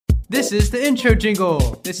This is the intro jingle.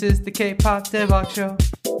 This is the K-pop Daebak Show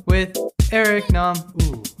with Eric Nam.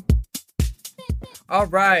 Ooh. All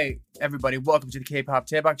right, everybody, welcome to the K-pop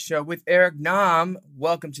Daebak Show with Eric Nam.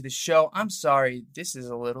 Welcome to the show. I'm sorry, this is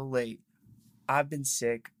a little late. I've been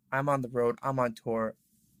sick. I'm on the road. I'm on tour.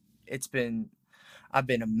 I've been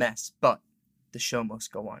a mess, but the show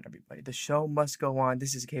must go on, everybody. The show must go on.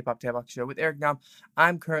 This is a K-pop Daebak Show with Eric Nam.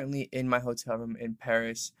 I'm currently in my hotel room in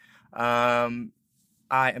Paris.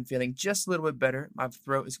 I am feeling just a little bit better. My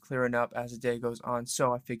throat is clearing up as the day goes on,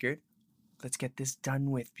 so I figured, let's get this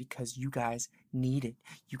done with because you guys need it.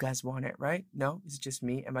 You guys want it, right? No? Is it just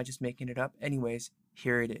me? Am I just making it up? Anyways,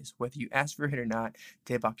 here it is. Whether you ask for it or not,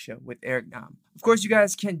 Daebak Show with Eric Nam. Of course, you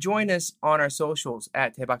guys can join us on our socials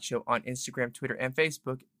at Daebak Show on Instagram, Twitter, and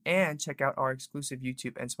Facebook, and check out our exclusive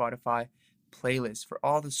YouTube and Spotify playlist for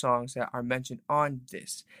all the songs that are mentioned on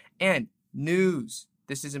this. And news.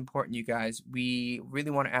 This is important, you guys. We really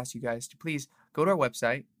want to ask you guys to please go to our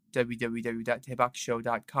website,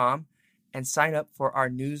 www.daebakshow.com, and sign up for our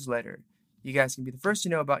newsletter. You guys can be the first to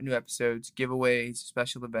know about new episodes, giveaways,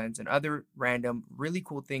 special events, and other random, really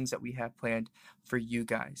cool things that we have planned for you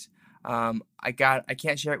guys. I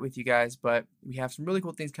can't share it with you guys, but we have some really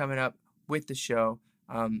cool things coming up with the show.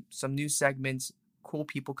 Some new segments, cool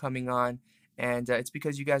people coming on, and it's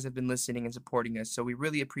because you guys have been listening and supporting us. So we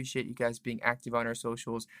really appreciate you guys being active on our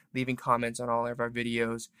socials, leaving comments on all of our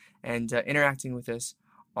videos, and interacting with us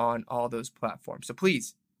on all those platforms. So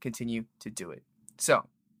please continue to do it. So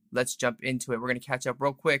let's jump into it. We're going to catch up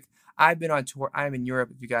real quick. I've been on tour. I'm in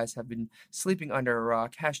Europe. If you guys have been sleeping under a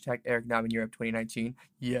rock, hashtag Eric Nam in Europe 2019.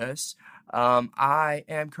 Yes. I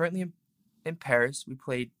am currently in Paris. We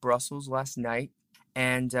played Brussels last night.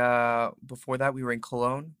 And before that, we were in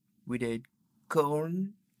Cologne. We did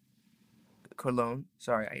Cologne.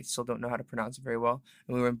 Sorry, I still don't know how to pronounce it very well.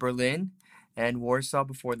 And we were in Berlin and Warsaw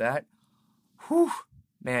before that. Whew.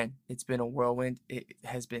 Man, it's been a whirlwind. It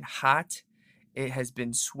has been hot. It has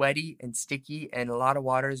been sweaty and sticky, and a lot of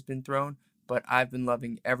water has been thrown, but I've been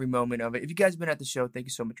loving every moment of it. If you guys have been at the show, thank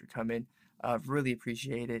you so much for coming. Really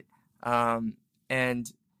appreciate it.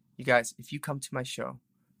 And you guys, if you come to my show,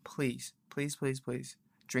 please, please, please, please,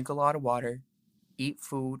 drink a lot of water, eat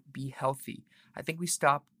food, be healthy. I think we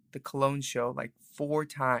stopped the Cologne show like 4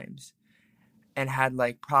 times and had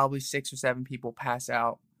like probably 6 or 7 people pass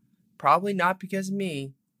out. Probably not because of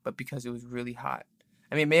me, but because it was really hot.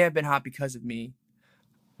 I mean, it may have been hot because of me.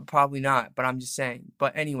 Probably not, but I'm just saying.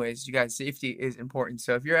 But anyways, you guys, safety is important.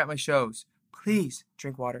 So if you're at my shows, please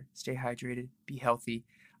drink water, stay hydrated, be healthy.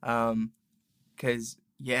 Because,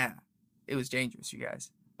 yeah, it was dangerous, you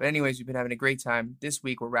guys. But anyways, we've been having a great time. This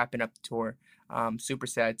week, we're wrapping up the tour. Super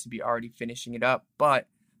sad to be already finishing it up. But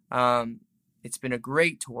it's been a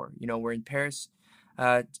great tour. You know, we're in Paris.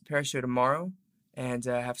 Paris show tomorrow. And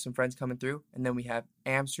have some friends coming through. And then we have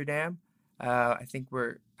Amsterdam. I think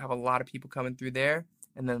have a lot of people coming through there.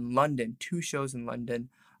 And then London, 2 shows in London,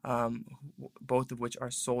 both of which are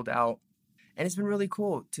sold out. And it's been really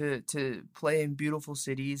cool to play in beautiful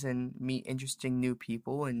cities and meet interesting new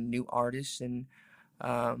people and new artists and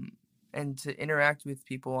to interact with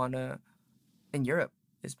people in Europe.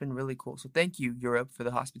 It's been really cool. So thank you, Europe, for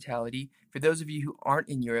the hospitality. For those of you who aren't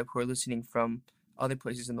in Europe, who are listening from other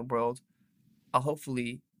places in the world, I'll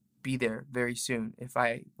hopefully be there very soon if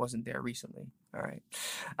I wasn't there recently. All right.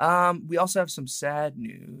 We also have some sad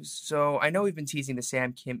news. So I know we've been teasing the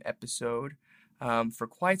Sam Kim episode for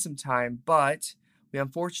quite some time, but we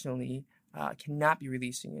unfortunately cannot be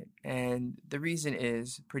releasing it. And the reason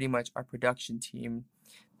is pretty much our production team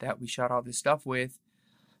that we shot all this stuff with,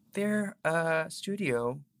 their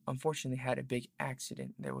studio unfortunately had a big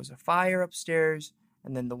accident. There was a fire upstairs,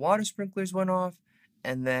 and then the water sprinklers went off,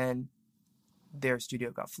 and then their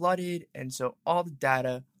studio got flooded, and so all the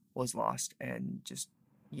data was lost, and just,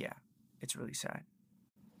 yeah, it's really sad.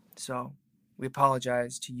 So we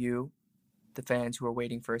apologize to you, the fans who are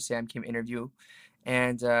waiting for a Sam Kim interview,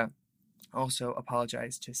 and also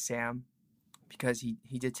apologize to Sam because he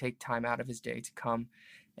did take time out of his day to come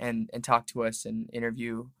and talk to us and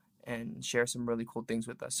interview and share some really cool things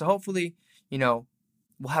with us. So hopefully, you know,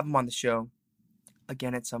 we'll have him on the show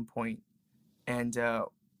again at some point, and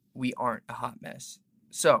we aren't a hot mess.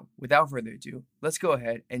 So, without further ado, let's go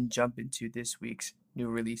ahead and jump into this week's new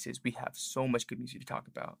releases. We have so much good music to talk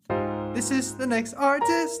about. This is the next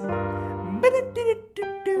artist.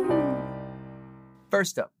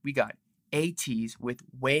 First up, we got ATEEZ with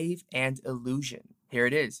Wave and Illusion. Here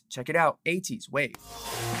it is. Check it out. ATEEZ, Wave.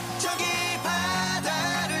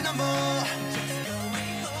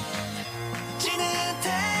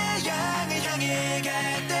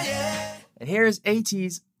 And here's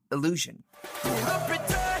ATEEZ, Illusion.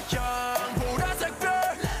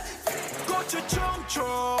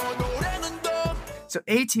 So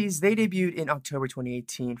ATEEZ, they debuted in October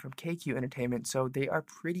 2018 from KQ Entertainment, so they are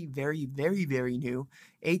pretty very, very, very new.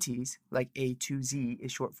 ATEEZ, like A to Z,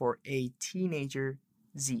 is short for A Teenager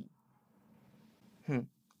Z.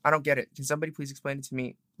 I don't get it. Can somebody please explain it to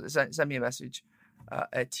me? Send me a message.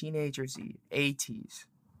 A Teenager Z, ATEEZ.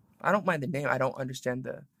 I don't mind the name. I don't understand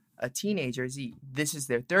A Teenager Z. This is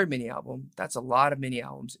their third mini album. That's a lot of mini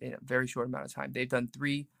albums in a very short amount of time. They've done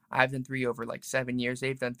 3. I've done 3 over like 7 years.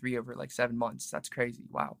 They've done 3 over like 7 months. That's crazy.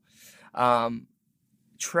 Wow.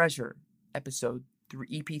 Treasure, episode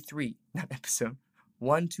 3, EP3, not episode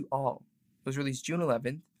 1 to All. It was released June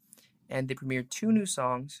 11th, and they premiered 2 new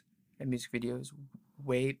songs and music videos,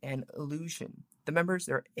 Wave and Illusion. The members,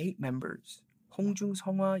 there are 8 members. 홍중,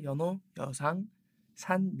 성화, 연호, 여상,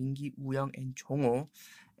 산, 민기, 우영, and 종호.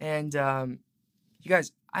 And you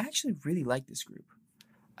guys, I actually really like this group.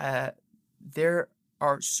 There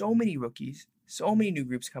are so many rookies, so many new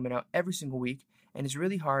groups coming out every single week, and it's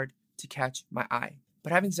really hard to catch my eye.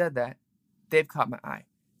 But having said that, they've caught my eye,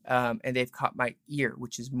 and they've caught my ear,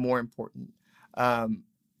 which is more important.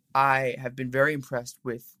 I have been very impressed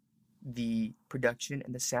with the production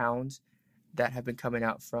and the sounds that have been coming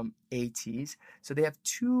out from ATEEZ. So they have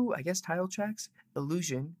 2, I guess, title tracks.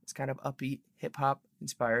 Illusion is kind of upbeat, hip-hop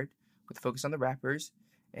inspired, with a focus on the rappers,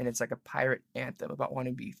 and it's like a pirate anthem about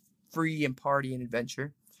wanting to be free and party and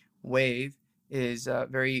adventure. Wave is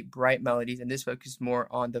very bright melodies, and this focuses more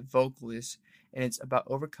on the vocalists, and it's about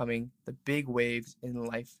overcoming the big waves in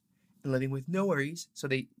life and living with no worries. So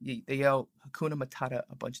they yell Hakuna Matata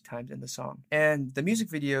a bunch of times in the song. And the music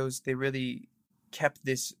videos, they really kept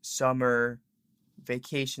this summer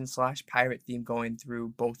vacation / pirate theme going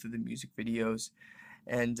through both of the music videos.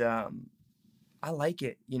 And I like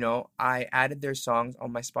it. You know, I added their songs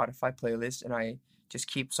on my Spotify playlist, and I just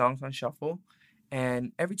keep songs on shuffle.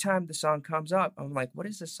 And every time the song comes up, I'm like, what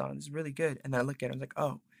is this song? This is really good. And then I look at it, I'm like,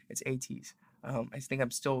 oh, it's ATEEZ. I think I'm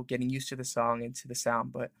still getting used to the song and to the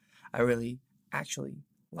sound, but I really actually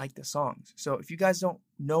like the songs. So if you guys don't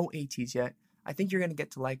know ATEEZ yet, I think you're going to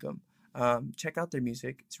get to like them. Check out their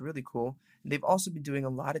music. It's really cool. And they've also been doing a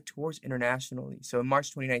lot of tours internationally. So in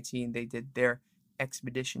March 2019, they did their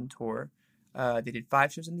Expedition Tour. They did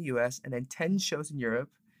 5 shows in the US and then 10 shows in Europe.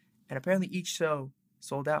 And apparently each show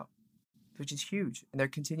sold out, which is huge. And they're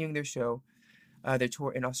continuing their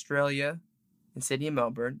tour in Australia, in Sydney and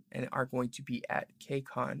Melbourne, and are going to be at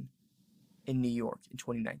KCON in New York in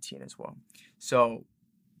 2019 as well. So,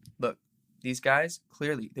 look, these guys,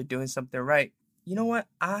 clearly, they're doing something right. You know what?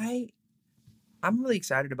 I'm really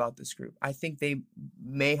excited about this group. I think they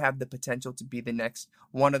may have the potential to be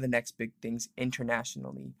one of the next big things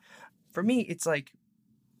internationally. For me, it's like,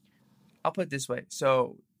 I'll put it this way.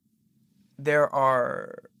 So,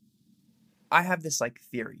 I have this like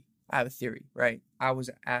theory. I have a theory, right? I was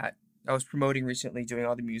promoting recently, doing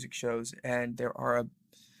all the music shows, and there are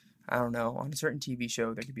I don't know, on a certain TV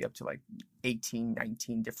show, there could be up to like 18,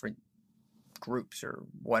 19 different groups or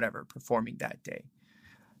whatever performing that day.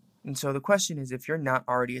 And so the question is, if you're not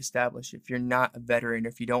already established, if you're not a veteran,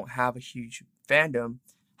 if you don't have a huge fandom,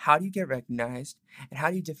 how do you get recognized and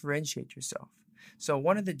how do you differentiate yourself? So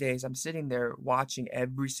one of the days I'm sitting there watching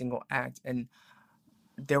every single act, and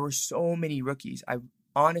there were so many rookies. I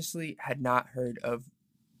honestly had not heard of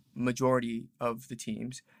majority of the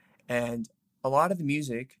teams, and a lot of the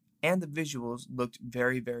music and the visuals looked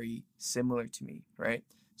very, very similar to me, right?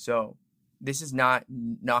 So this is not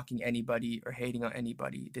knocking anybody or hating on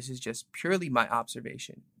anybody. This is just purely my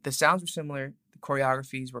observation. The sounds were similar. The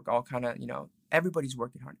choreographies were all kind of, everybody's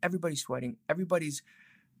working hard. Everybody's sweating. Everybody's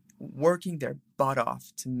working their butt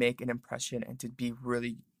off to make an impression and to be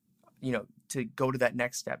really, to go to that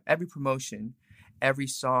next step. Every promotion, every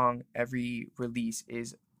song, every release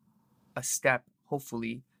is a step,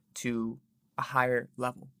 hopefully, to a higher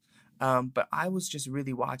level. But I was just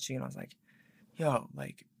really watching, and I was like,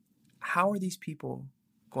 how are these people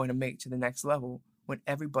going to make to the next level when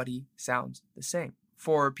everybody sounds the same?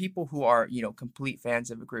 For people who are, complete fans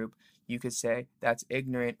of a group, you could say that's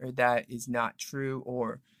ignorant, or that is not true,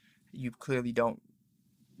 or you clearly don't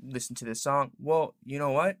listen to this song. Well, you know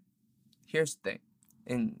what? Here's the thing.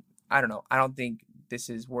 And I don't know. I don't think this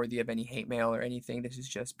is worthy of any hate mail or anything. This is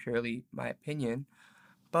just purely my opinion.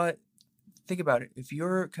 But think about it. If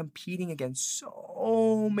you're competing against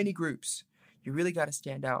so many groups, you really got to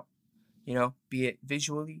stand out. Be it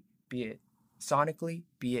visually, be it sonically,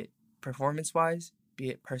 be it performance-wise, be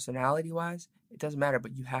it personality-wise. It doesn't matter,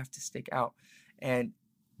 but you have to stick out. And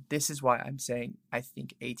this is why I'm saying I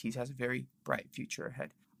think ATEEZ has a very bright future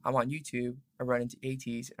ahead. I'm on YouTube, I run into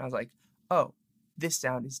ATEEZ, and I was like, oh, this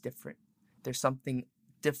sound is different. There's something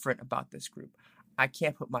different about this group. I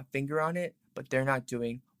can't put my finger on it, but they're not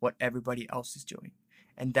doing what everybody else is doing.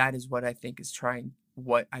 And that is what I think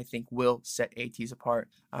will set ATEEZ apart.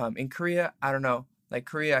 In Korea, I don't know. Like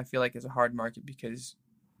Korea, I feel like is a hard market because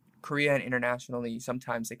Korea and internationally,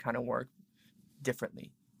 sometimes they kind of work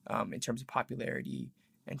differently in terms of popularity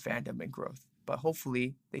and fandom and growth. But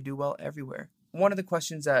hopefully they do well everywhere. One of the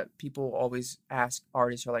questions that people always ask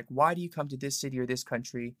artists are like, why do you come to this city or this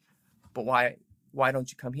country, but why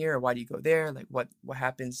don't you come here, or why do you go there? Like what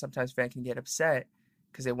happens? Sometimes fans can get upset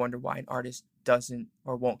because they wonder why an artist doesn't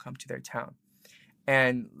or won't come to their town.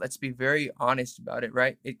 And let's be very honest about it,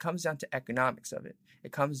 right? It comes down to economics of it.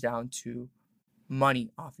 It comes down to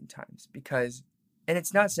money oftentimes and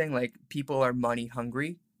it's not saying like people are money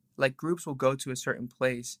hungry. Like groups will go to a certain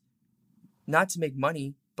place not to make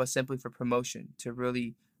money, but simply for promotion, to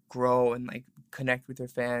really grow and like connect with their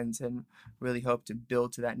fans and really hope to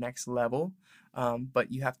build to that next level.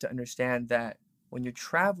 But you have to understand that when you're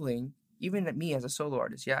traveling, even me as a solo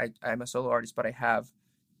artist, I'm a solo artist, but I have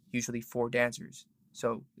usually 4 dancers.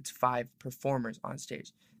 So it's 5 performers on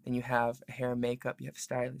stage. Then you have hair and makeup, you have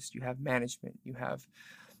stylists, you have management,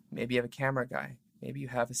 maybe you have a camera guy, maybe you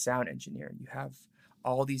have a sound engineer, you have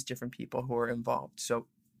all these different people who are involved. So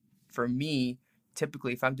for me,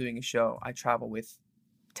 typically if I'm doing a show, I travel with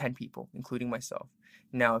 10 people, including myself.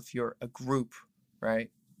 Now, if you're a group, right,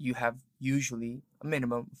 you have usually a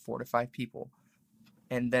minimum of 4 to 5 people.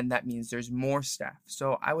 And then that means there's more staff.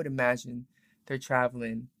 So I would imagine they're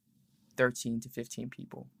traveling 13 to 15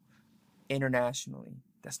 people internationally.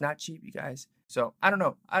 That's not cheap, you guys. So I don't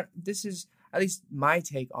know. This is at least my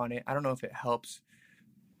take on it. I don't know if it helps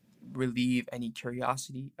relieve any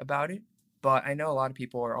curiosity about it, but I know a lot of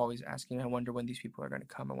people are always asking, I wonder when these people are going to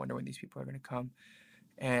come. I wonder when these people are going to come.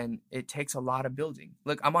 And it takes a lot of building.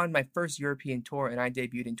 Look, I'm on my first European tour, and I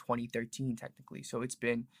debuted in 2013, technically. So it's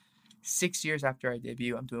been 6 years after I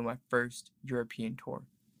debut. I'm doing my first European tour,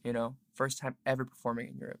 first time ever performing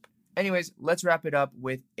in Europe. Anyways, let's wrap it up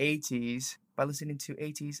with ATEEZ by listening to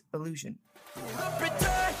ATEEZ Illusion.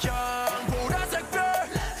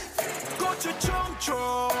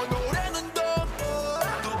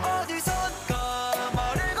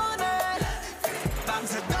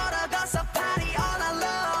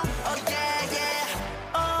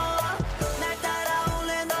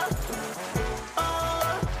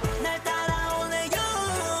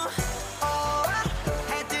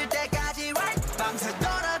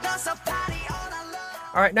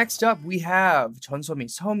 All right, next up we have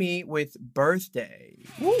SOMI with Birthday.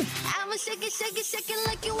 Woo! I'ma shake it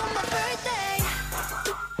like you want my birthday.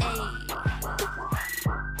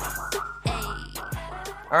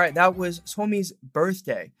 All right, that was SOMI's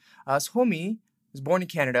Birthday. SOMI was born in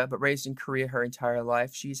Canada but raised in Korea her entire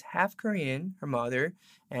life. She's half Korean, her mother,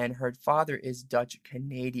 and her father is Dutch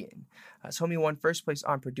Canadian. SOMI won first place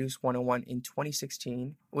on Produce 101 in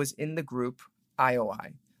 2016, was in the group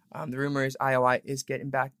IOI. The rumor is IOI is getting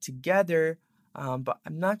back together, but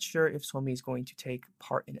I'm not sure if SOMI is going to take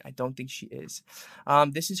part in it. I don't think she is.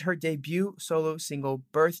 This is her debut solo single,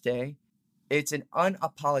 Birthday. It's an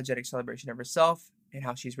unapologetic celebration of herself and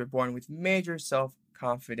how she's reborn with major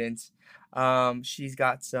self-confidence. She's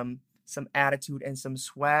got some attitude and some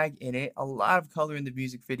swag in it, a lot of color in the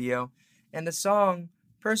music video. And the song,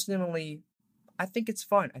 personally, I think it's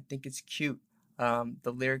fun. I think it's cute. The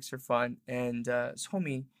lyrics are fun. And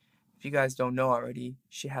SOMI, if you guys don't know already,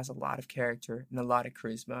 she has a lot of character and a lot of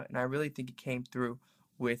charisma, and I really think it came through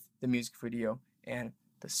with the music video and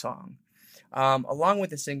the song. Along with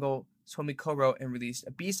the single, SOMI co-wrote and released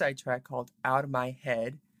a B-side track called Out of My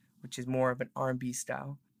Head, which is more of an R&B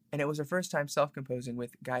style, and it was her first time self-composing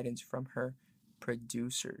with guidance from her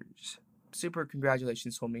producers. Super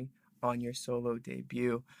congratulations, SOMI, on your solo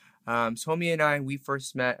debut. SOMI and we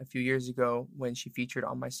first met a few years ago when she featured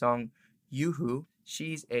on my song Yoo-Hoo.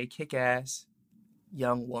 She's a kick-ass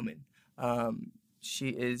young woman. She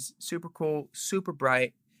is super cool, super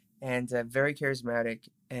bright, and very charismatic.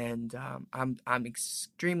 And I'm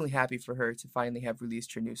extremely happy for her to finally have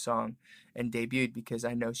released her new song and debuted, because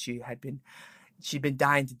I know she'd been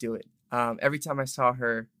dying to do it. Every time I saw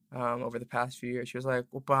her over the past few years, she was like,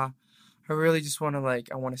 "Oppa, I really just want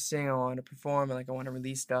to I want to sing, I want to perform, and I want to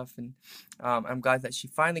release stuff." And I'm glad that she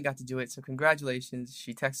finally got to do it. So congratulations.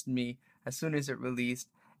 She texted me as soon as it released,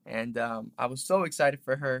 and I was so excited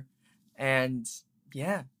for her. And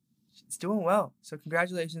yeah, it's doing well. So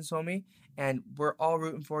congratulations, SOMI, and we're all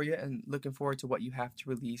rooting for you and looking forward to what you have to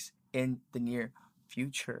release in the near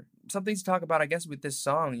future. Something to talk about, I guess, with this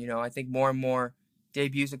song. I think more and more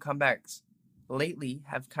debuts and comebacks lately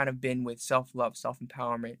have kind of been with self-love,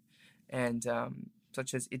 self-empowerment, and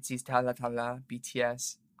such as ATEEZ Tala Tala,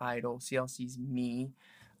 BTS, idol, CLC's me.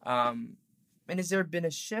 And has there been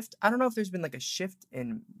a shift? I don't know if there's been like a shift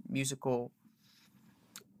in musical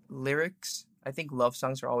lyrics. I think love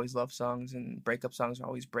songs are always love songs, and breakup songs are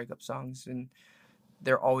always breakup songs, and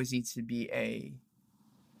there always needs to be a,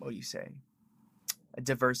 what do you say, a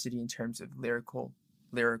diversity in terms of lyrical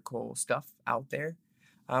stuff out there.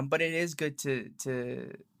 But it is good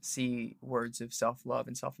to see words of self-love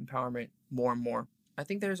and self-empowerment more and more. I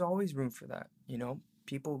think there's always room for that. You know,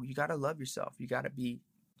 people, you gotta love yourself. You gotta be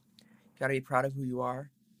proud of who you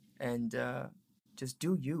are, and just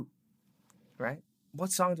do you, right? What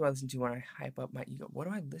song do I listen to when I hype up my ego? What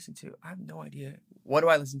do I listen to? I have no idea. What do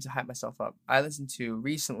I listen to hype myself up? I listened to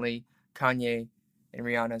recently Kanye and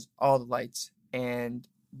Rihanna's All the Lights, and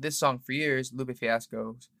this song for years, Lupe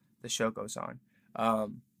Fiasco's The Show Goes On. I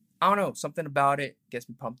don't know, something about it gets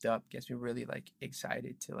me pumped up, gets me really like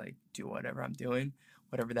excited to like do whatever I'm doing,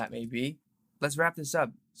 whatever that may be. Let's wrap this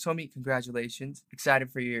up. SOMI, congratulations. Excited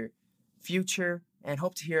for your future and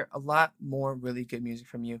hope to hear a lot more really good music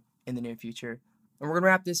from you in the near future. And we're going to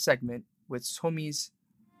wrap this segment with SOMI's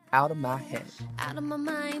Out of My Head. Out of my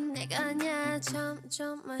mind 내가 아냐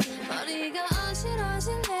점점 머리가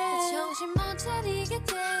어지러질래 정신 못 차리게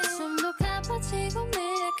돼 숨도 가빠지고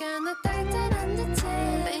매일 약간 나 딸딸한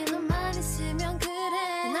듯해 매일 너만 있으면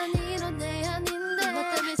그래 난 이런 애 아닌데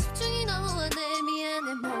너 때문에 집중이 너무 안돼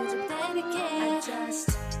미안해 뭐좀 때릴게 I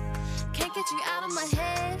just can't get you out of my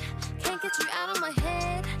head can't get you out of my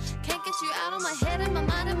head can't get you out of my head and my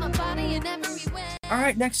mind and my body and everywhere. All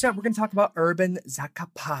right, next up, we're going to talk about Urban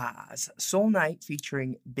ZAKAPA's Soul Night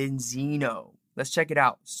featuring Benzino. Let's check it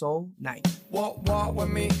out. Soul Night. Walk with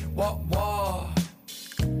me, walk.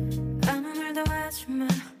 아무 말도 하지 마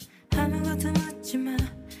아무것도 묻지 마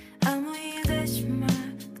아무 이유 되지 마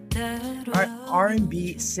그대로. All right,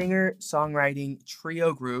 R&B singer songwriting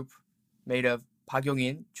trio group made of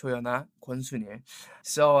박용인, 조연아, 권순일.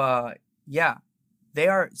 So yeah, they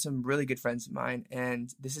are some really good friends of mine,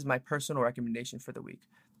 and this is my personal recommendation for the week.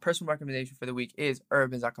 Personal recommendation for the week is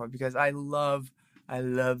Urban ZAKAPA because I love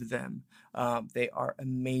them. They are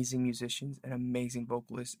amazing musicians and amazing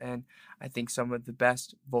vocalists, and I think some of the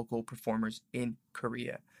best vocal performers in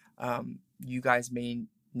Korea. You guys may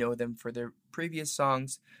know them for their previous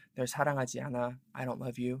songs. There's 사랑하지 않아, I Don't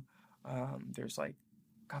Love You. There's like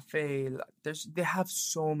Cafe. They have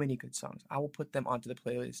so many good songs. I will put them onto the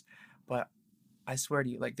playlist, but I swear to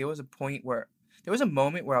you, like there was a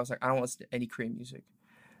moment where I was like, I don't listen to any Korean music,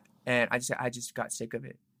 and I just got sick of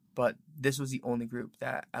it. But this was the only group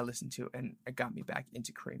that I listened to, and it got me back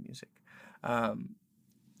into Korean music.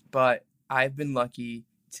 But I've been lucky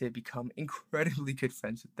to become incredibly good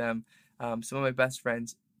friends with them. Some of my best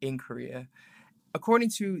friends in Korea. According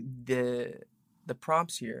to the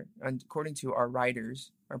prompts here, and according to our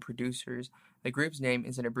writers, our producers, the group's name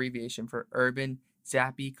is an abbreviation for Urban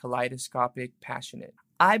Zappy, Kaleidoscopic, Passionate.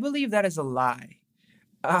 I believe that is a lie.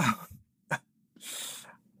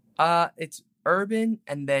 It's Urban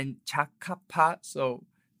and then ZAKAPA. So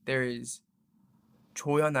there is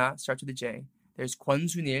조연아, starts with a J. There's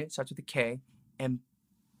권순일, starts with a K. And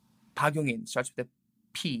박용인, starts with a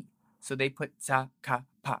P. So they put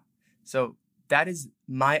ZAKAPA. So that is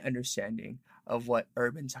my understanding of what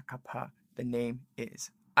Urban ZAKAPA, the name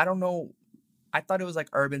is. I don't know. I thought it was like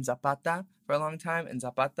Urban Zapata for a long time, and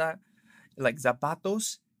Zapata, like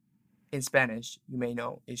zapatos in Spanish, you may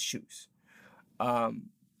know, is shoes.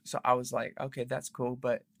 So I was like, okay, that's cool,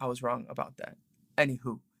 but I was wrong about that.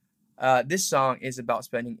 Anywho, this song is about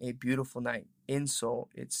spending a beautiful night in Seoul.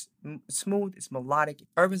 It's smooth, it's melodic.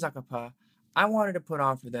 Urban ZAKAPA, I wanted to put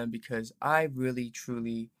on for them because I really,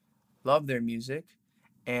 truly love their music,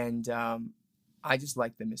 and I just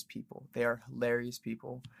like them as people. They are hilarious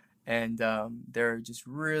people. And they're just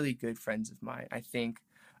really good friends of mine. I think,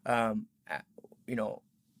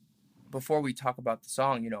 before we talk about the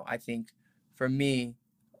song, I think for me,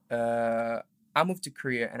 I moved to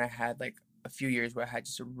Korea and I had like a few years where I had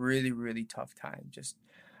just a really, really tough time just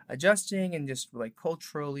adjusting and just like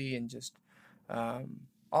culturally and just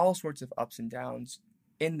all sorts of ups and downs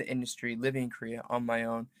in the industry, living in Korea on my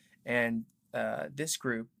own. And this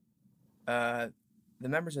group, the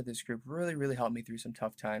members of this group really, really helped me through some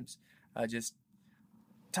tough times. Just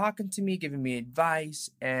talking to me, giving me advice,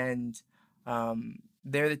 and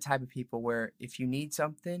they're the type of people where if you need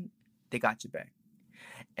something, they got you back.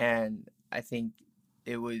 And I think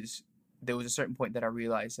there was a certain point that I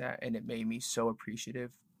realized that, and it made me so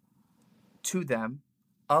appreciative to them,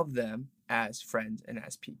 of them as friends and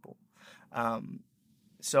as people.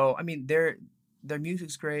 So I mean, their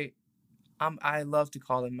music's great. I love to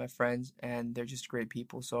call them my friends, and they're just great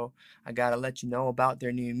people. So I gotta let you know about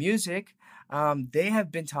their new music. They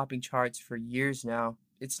have been topping charts for years now.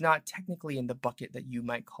 It's not technically in the bucket that you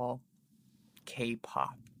might call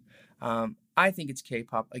K-pop. I think it's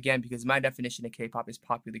K-pop again because my definition of K-pop is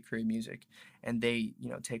popular Korean music, and they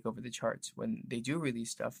take over the charts when they do release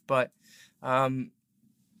stuff. But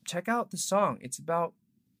check out the song. It's about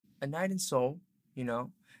a night in Seoul,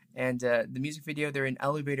 and the music video. They're in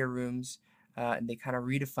elevator rooms, and they kind of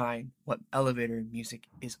redefine what elevator music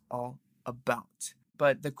is all about.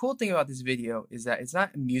 But the cool thing about this video is that it's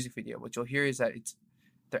not a music video. What you'll hear is that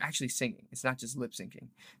they're actually singing. It's not just lip syncing.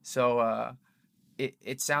 So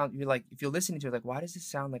it sounds, you're like, if you're listening to it, like, why does this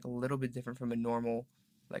sound like a little bit different from a normal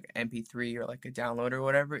like MP3 or like a download or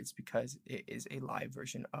whatever? It's because it is a live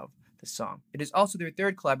version of the song. It is also their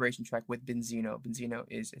third collaboration track with Benzino. Benzino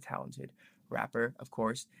is a talented rapper, of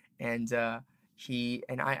course, and he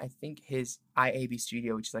and I think his IAB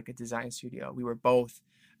studio, which is like a design studio, we were both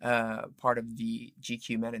part of the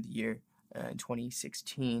GQ Men of the Year in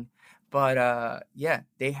 2016. But yeah,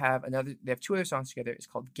 they have two other songs together. It's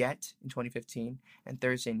called Get in 2015 and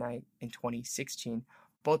Thursday Night in 2016,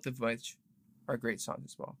 both of which are great songs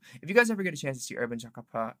as well. If you guys ever get a chance to see Urban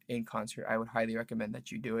ZAKAPA in concert, I would highly recommend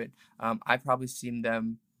that you do it. I've probably seen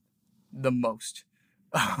them the most.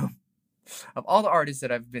 Of all the artists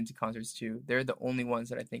that I've been to concerts to, they're the only ones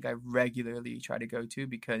that I think I regularly try to go to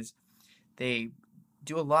because they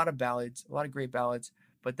do a lot of ballads, a lot of great ballads,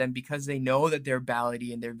 but then because they know that they're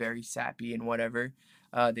ballady and they're very sappy and whatever,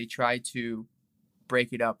 they try to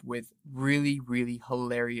break it up with really, really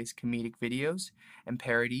hilarious comedic videos and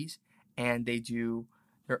parodies, and they do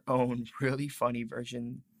their own really funny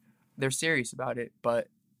version. They're serious about it, but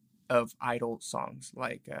of idol songs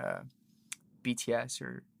like BTS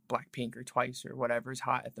or Blackpink or Twice or whatever is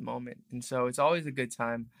hot at the moment. And so it's always a good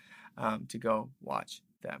time to go watch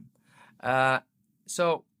them.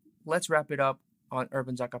 So let's wrap it up on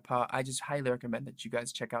Urban ZAKAPA. I just highly recommend that you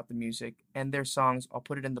guys check out the music and their songs. I'll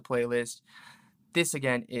put it in the playlist. This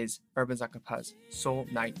again is Urban ZAKAPA's Soul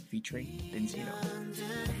Night featuring Benzino.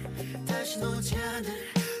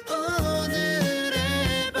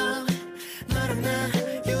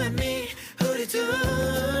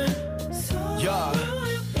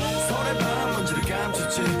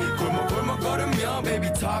 Baby,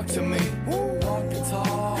 talk to me. Walk and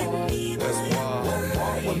talk. Let's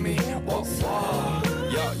walk with me. Walk.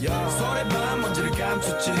 Yeah. 서래봐 먼지를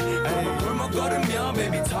감췄지. 골목 걸으며,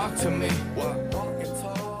 baby, talk to me.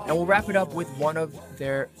 And we'll wrap it up with one of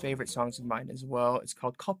their favorite songs of mine as well. It's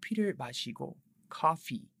called 커피를 마시고,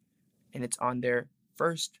 Coffee, and it's on their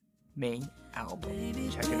first main album.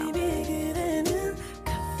 Check it out.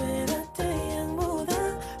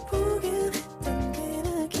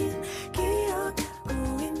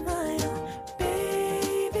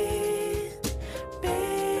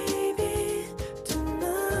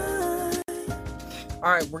 All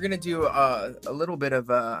right, we're going to do a little bit of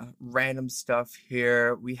random stuff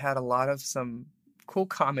here. We had a lot of some cool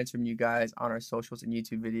comments from you guys on our socials and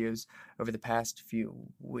YouTube videos over the past few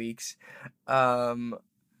weeks. Let's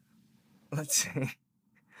see.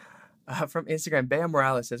 From Instagram, Bea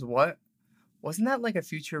Morales says, what? Wasn't that like a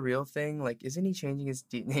Future Real thing? Like, isn't he changing his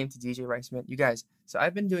name to DJ Riceman? You guys, so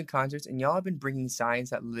I've been doing concerts and y'all have been bringing signs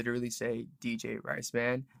that literally say DJ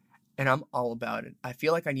Riceman. And I'm all about it. I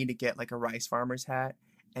feel like I need to get like a rice farmer's hat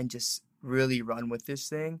and just really run with this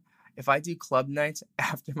thing. If I do club nights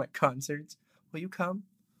after my concerts, will you come?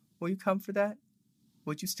 Will you come for that?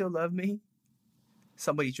 Would you still love me?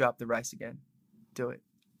 Somebody drop the rice again. Do it.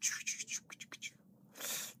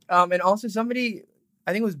 And also somebody,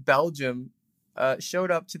 I think it was Belgium,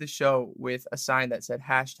 showed up to the show with a sign that said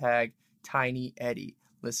 #TinyEddie.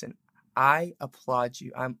 Listen, I applaud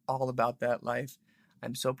you. I'm all about that life.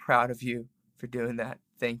 I'm so proud of you for doing that.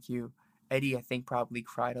 Thank you. Eddie, I think, probably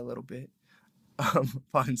cried a little bit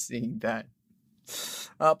upon seeing that.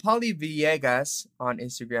 Polly Villegas on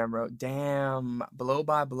Instagram wrote, damn, Blow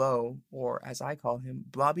by Blow, or as I call him,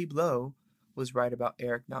 Blobby Blow, was right about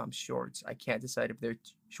Eric Nam's shorts. I can't decide if they're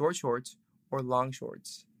short shorts or long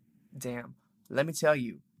shorts. Damn. Let me tell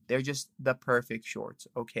you, they're just the perfect shorts,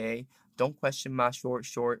 okay? Don't question my short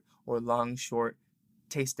or long short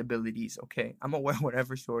taste abilities, okay? I'm gonna wear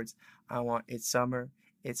whatever shorts I want. It's summer,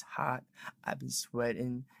 it's hot, I've been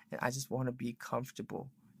sweating, and I just want to be comfortable.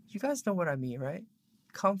 You guys know what I mean, right?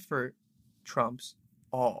 Comfort trumps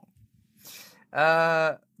all.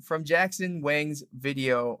 From Jackson Wang's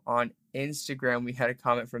video on Instagram, we had a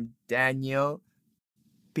comment from Daniela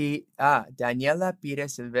Pire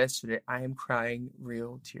Silvestre. I am crying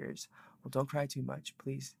real tears. Well, don't cry too much,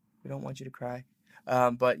 please. We don't want you to cry.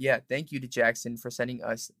 But yeah, thank you to Jackson for sending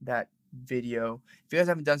us that video. If you guys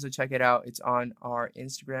haven't done so, check it out. It's on our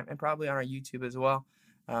Instagram and probably on our YouTube as well.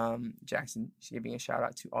 Jackson, she's giving a shout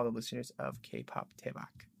out to all the listeners of K-Pop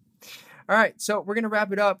Daebak. All right, so we're going to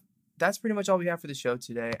wrap it up. That's pretty much all we have for the show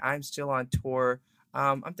today. I'm still on tour.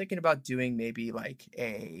 I'm thinking about doing maybe like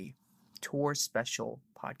a tour special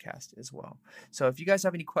podcast as well. So if you guys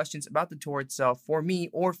have any questions about the tour itself for me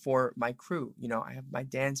or for my crew, you know, I have my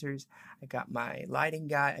dancers, I got my lighting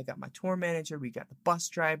guy, I got my tour manager, we got the bus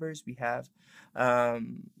drivers, we have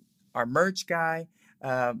our merch guy,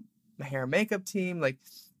 my hair and makeup team, like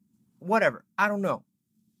whatever. I don't know.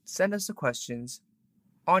 Send us the questions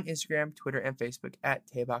on Instagram, Twitter, and Facebook at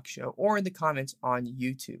Daebak Show, or in the comments on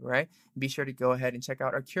YouTube, right? Be sure to go ahead and check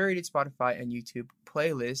out our curated Spotify and YouTube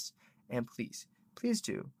playlist. And please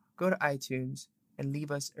do go to iTunes and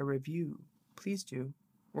leave us a review. Please do.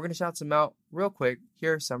 We're going to shout some out real quick.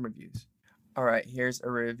 Here are some reviews. All right, here's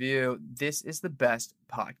a review. This is the best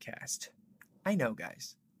podcast. I know,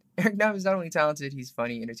 guys. Eric Nam is not only talented, he's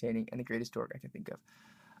funny, entertaining, and the greatest dork I can think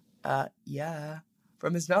of. Yeah.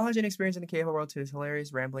 From his knowledge and experience in the K-pop world to his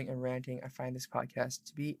hilarious rambling and ranting, I find this podcast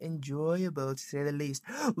to be enjoyable, to say the least.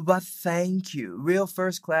 But thank you. Real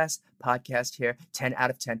first-class podcast here. 10 out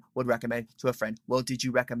of 10 would recommend to a friend. Well, did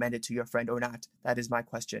you recommend it to your friend or not? That is my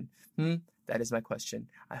question. That is my question.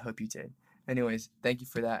 I hope you did. Anyways, thank you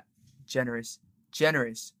for that generous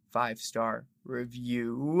 5-star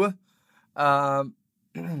review.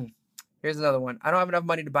 Here's another one. I don't have enough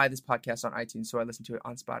money to buy this podcast on iTunes, so I listen to it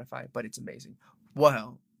on Spotify, but it's amazing.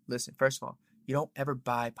 Well, listen, first of all, you don't ever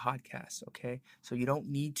buy podcasts, okay? So you don't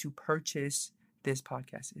need to purchase this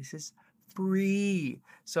podcast. This is free.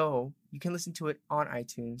 So you can listen to it on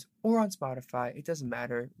iTunes or on Spotify. It doesn't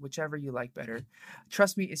matter, whichever you like better.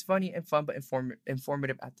 Trust me, it's funny and fun, but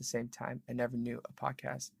informative at the same time. I never knew a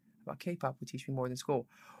podcast about K-pop would teach me more than school.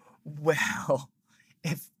 Well,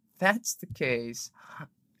 if that's the case,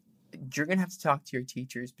 you're going to have to talk to your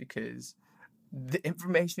teachers, because the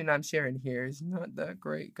information I'm sharing here is not that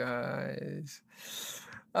great, guys.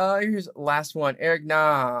 Here's last one. Eric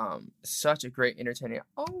Nam. Such a great entertainer.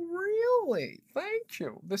 Oh, really? Thank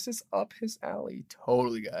you. This is up his alley.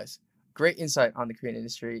 Totally, guys. Great insight on the Korean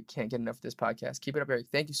industry. Can't get enough of this podcast. Keep it up, Eric.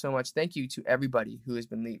 Thank you so much. Thank you to everybody who have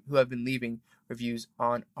been leaving reviews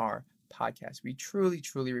on our podcast. We truly,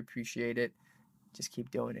 truly appreciate it. Just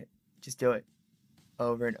keep doing it. Just do it.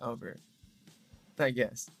 Over and over, I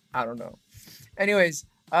guess. I don't know. Anyways,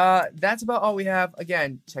 that's about all we have.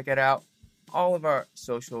 Again, check it out. All of our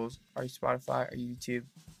socials, our Spotify, our YouTube.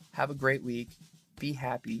 Have a great week. Be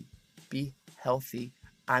happy. Be healthy.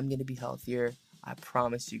 I'm going to be healthier. I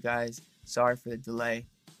promise you guys. Sorry for the delay.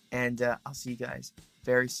 And I'll see you guys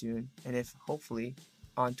very soon. And if hopefully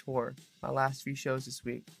on tour, my last few shows this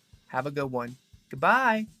week. Have a good one.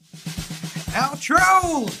 Goodbye.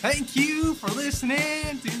 Outro! Thank you for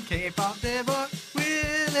listening to K-Pop Daebak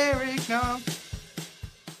with Eric Nam.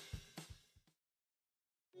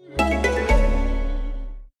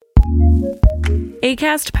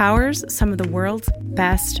 Acast powers some of the world's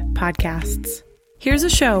best podcasts. Here's a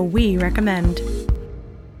show we recommend.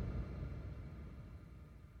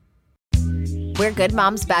 We're Good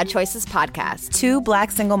Moms, Bad Choices podcast. Two Black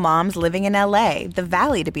single moms living in LA, the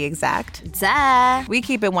Valley to be exact. Duh. We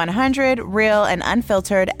keep it 100, real, and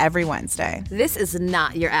unfiltered every Wednesday. This is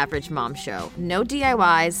not your average mom show. No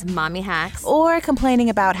DIYs, mommy hacks, or complaining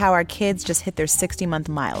about how our kids just hit their 60-month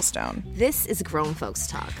milestone. This is grown folks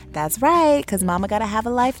talk. That's right, because mama gotta have a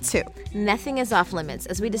life too. Nothing is off limits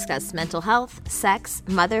as we discuss mental health, sex,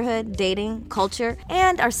 motherhood, dating, culture,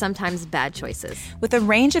 and our sometimes bad choices. With a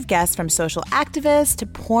range of guests from social activists to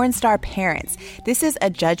porn star parents, this is a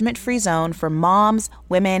judgment-free zone for moms,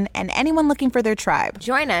 women, and anyone looking for their tribe.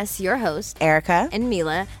 Join us, your host, Erica and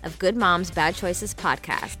Mila of Good Moms, Bad Choices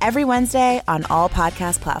podcast. Every Wednesday on all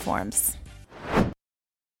podcast platforms.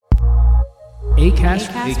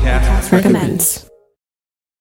 Acast recommends.